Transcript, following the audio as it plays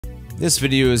This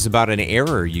video is about an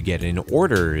error you get in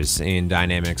orders in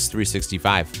Dynamics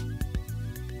 365.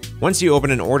 Once you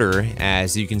open an order,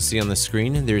 as you can see on the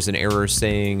screen, there's an error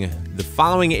saying the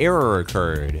following error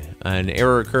occurred. An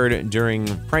error occurred during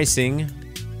pricing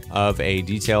of a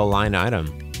detail line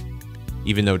item.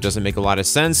 Even though it doesn't make a lot of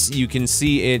sense, you can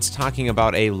see it's talking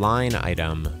about a line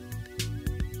item.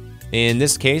 In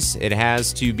this case, it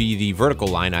has to be the vertical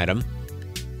line item,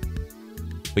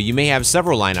 but you may have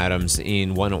several line items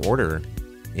in one order.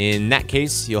 In that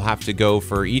case, you'll have to go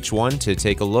for each one to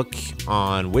take a look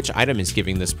on which item is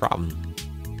giving this problem.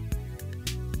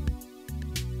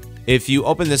 If you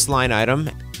open this line item,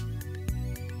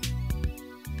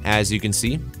 as you can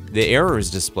see, the error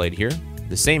is displayed here,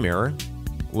 the same error,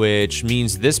 which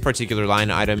means this particular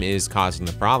line item is causing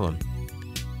the problem.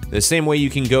 The same way you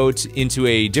can go into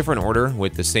a different order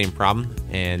with the same problem,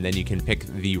 and then you can pick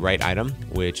the right item,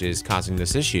 which is causing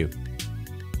this issue.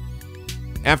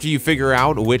 After you figure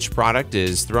out which product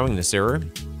is throwing this error,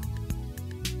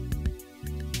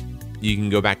 you can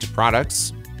go back to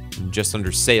Products, just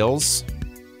under Sales,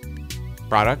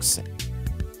 Products,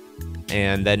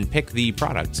 and then pick the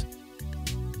product.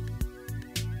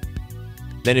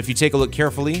 Then if you take a look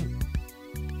carefully,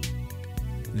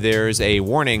 there's a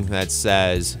warning that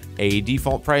says a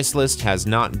default price list has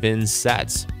not been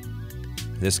set.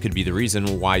 This could be the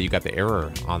reason why you got the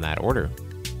error on that order.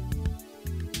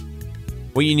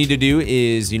 What you need to do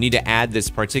is you need to add this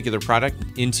particular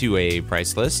product into a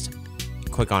price list.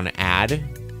 Click on Add,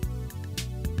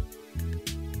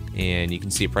 and you can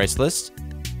see a price list.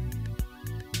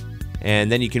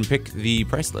 And then you can pick the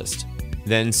price list.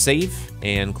 Then save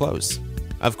and close.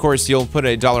 Of course, you'll put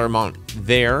a dollar amount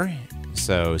there.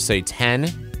 So say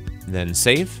 10, then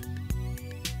save.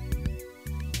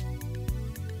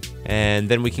 And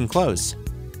then we can close.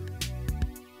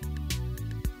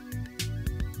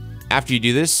 After you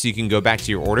do this, you can go back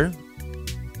to your order,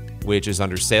 which is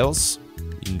under Sales.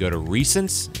 You can go to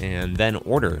Recent and then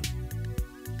Order.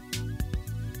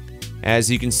 As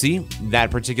you can see,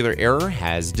 that particular error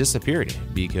has disappeared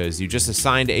because you just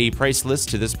assigned a price list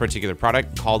to this particular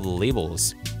product called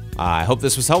Labels. I hope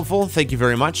this was helpful. Thank you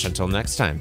very much. Until next time.